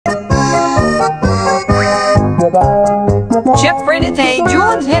Chip Frittite,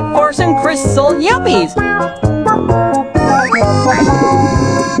 Julian's Hit Force, and Crystal Yuppies.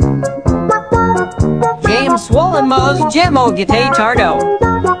 James Swollen Mo's Gemmo Gite Tardo.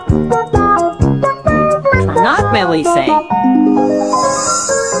 Not Melise.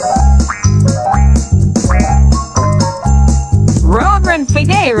 Reverend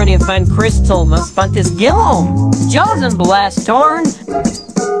Fiderative and Crystal Musfuntus Gillom. Josen Blast Torn.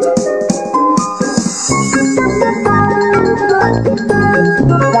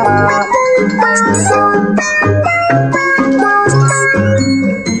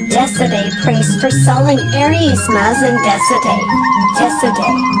 Yesterday praised for selling Aries Maz and Yesterday.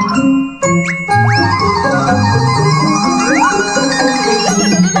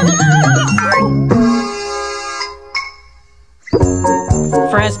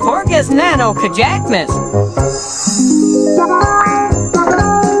 Frasporgus Nano Kajakmas.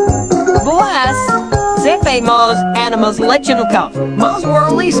 Bless. Zepe Mo's Animals Legend Cup. Mo's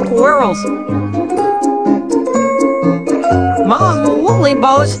Whirly Squirrels. Mo's Woolly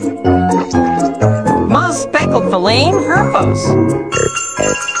Bows. Mo's Speckled Feline Herpos.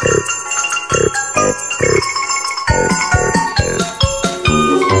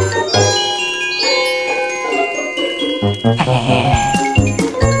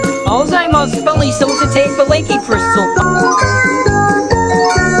 Ozimo's Fully Societe Balaki Crystal.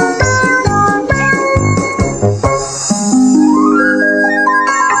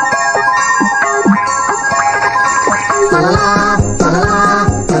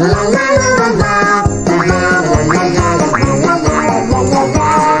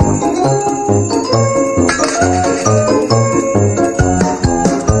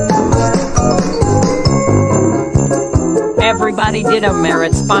 Everybody did a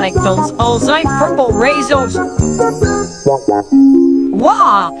merit Sponic Films Ozai Purple Razos.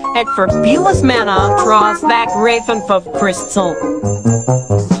 Wah! And for Belis Mana draws back Raven of Crystal.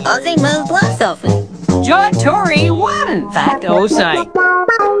 Ozimo's Blast Offen. John Tory won that Ozai.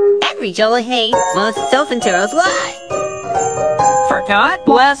 Every Jola Hay, most Sophenteros lie. For God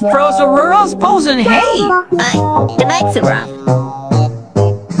bless Prosaruros Posen Hay. Good night, Sarah.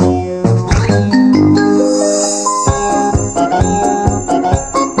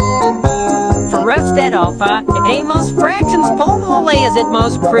 Rested Alpha, Amos Fractions Pomole is it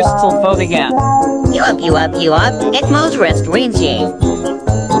most Crystal Photograph. You up, it most rest ranging.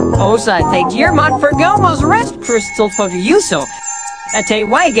 Ozai take your mod for Gomo's rest Crystal Photo Yuso. Ate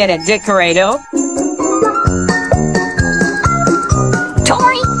why get it decorado?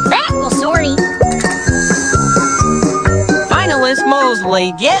 Tori, that was sorry. Finalist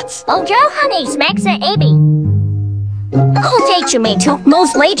Mosley gets. Oh, Joe Honey smacks at Abby. I'll take you, me too.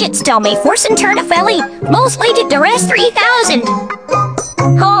 Most legends tell me. Force and turn a felly. Most legend the rest 3,000.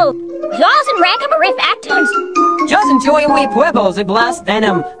 Oh, Jaws and Ragam Riff Actunes. Just enjoy we pueblos a blast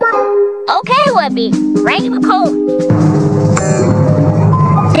venom. Okay, Wubby. Ragam a cold.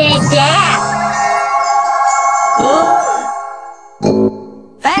 Dad.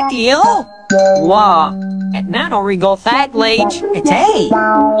 That deal? Wow. At Nano Regal Fat Lage. It's hey.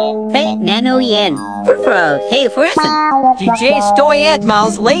 Fat Nano Yen. Hey, Forsen. DJ Stoyet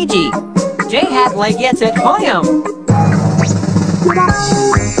Miles Lagey. J Hat Leg gets at Hoyam.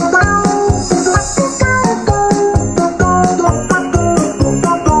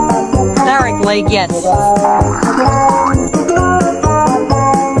 Tharic Leg gets.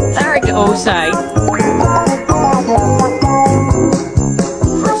 Tharic Osai.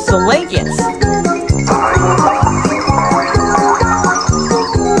 Crystal Leg gets.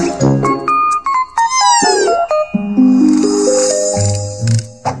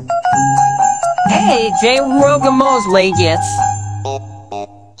 J. Rogan Mosley gets.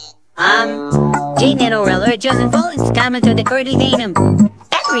 J. Nano Reller, Joseph Volins, comment to the Curdy Venom.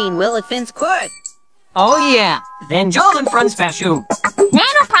 Evergreen will at Finn's Court. Oh yeah, then Jordan front special.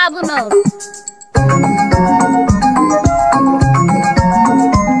 Nano problem mode.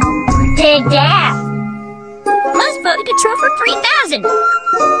 Take that. Most voted control for 3,000.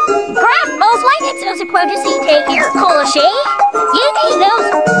 Grab most like it so supposed to see take here. Cola shade. You need those.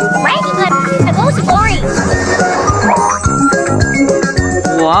 Ranking up the most glory.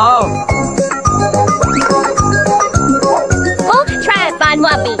 Wow. We'll try to find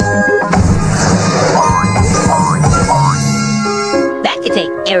Wubby. That could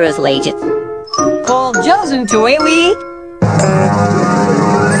take Arrow's Legends. Call Josen to Ewi.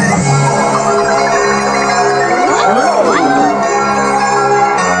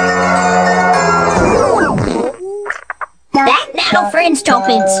 That Nano Friends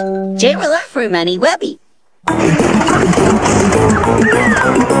tokens. J. Reller for money, Webby.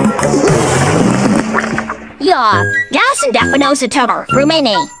 Yeah, just Listen, Daphnosa Tuber,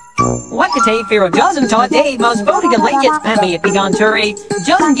 Rumene. What the tay fear doesn't taught day must vote to legits pammy it begun turi.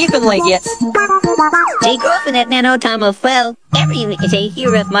 Doesn't give it legits. Jay Griffin at Nano Time of Fell. Every is a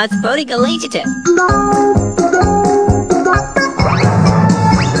hero of Mars Bodiga Legit.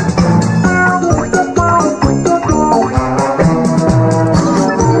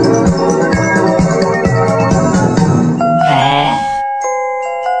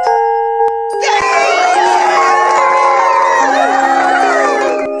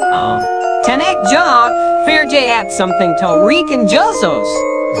 Fair J had something to reek and Josos.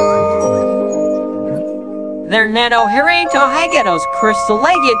 Their nano hire to hagetos crystal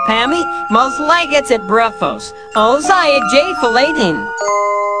legit pammy, most legits at brefos. Ozai J falatin.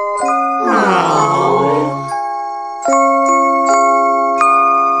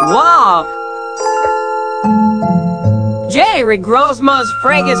 Wow. J regrows most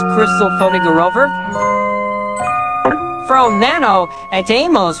fragus crystal photogarover. From Nano at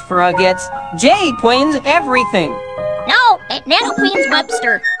Amos Frugets, J twins everything. No, at Nano Queen's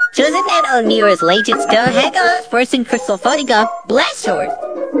Webster. Chosen Nano nearest legit still Hagos, first in Crystal Photograph, Blast Sword.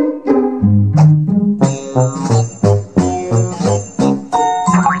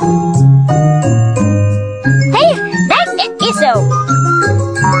 Hey, that's it, Iso.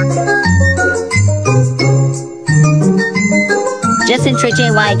 Justin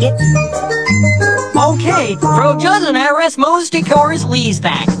Trichet like it. Okay, Fro doesn't arrest most decors leaves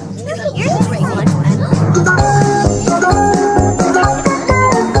that. Here's a great one.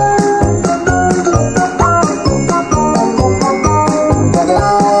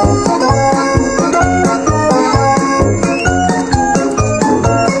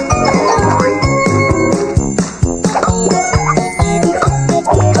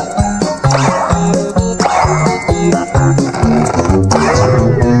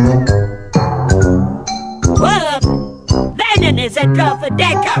 Is a draw for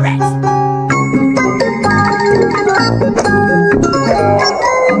decorous.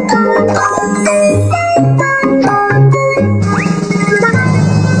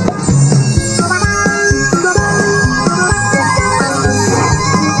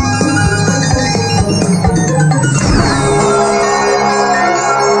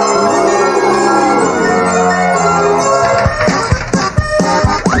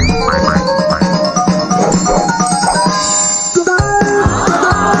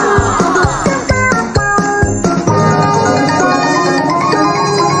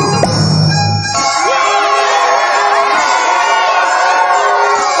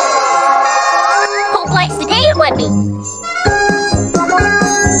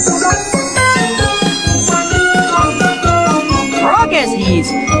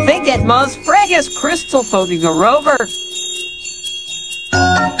 Think that most fragus crystal photogarover.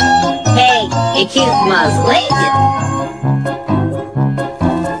 Hey, accuse most legend.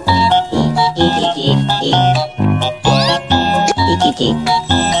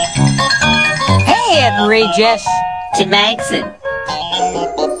 Hey, outrageous. To Maxon.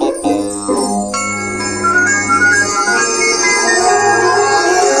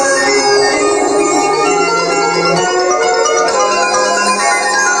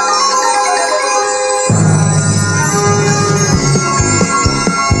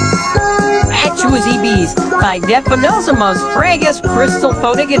 By Definosimo's Fragus Crystal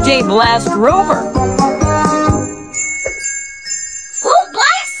Photica J Blast Rover. Who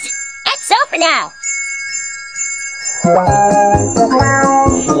blast? That's over now.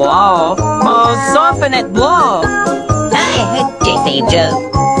 Wow, oh, soften it blow. Hi, JC Joe.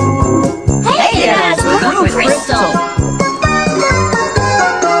 Hey guys, we're going with Crystal.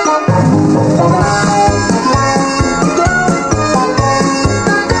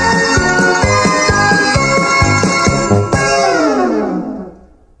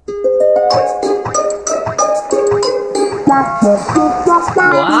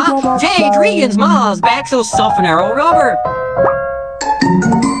 Wow, Jay Regan's Mars back so softener rubber.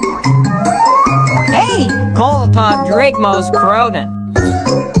 Hey, call upon Dragmos Cronin.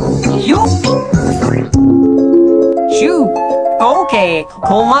 You shoot. Okay,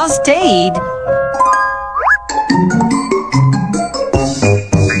 call my stayed.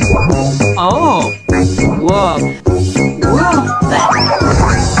 Oh, whoa, whoa, that.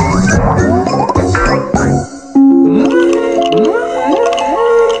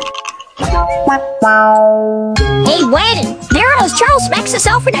 Hey, wait! There goes Charles smacks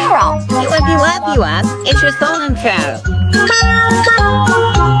himself an arrow. You up. It's your stolen Charles.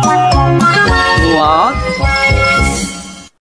 What?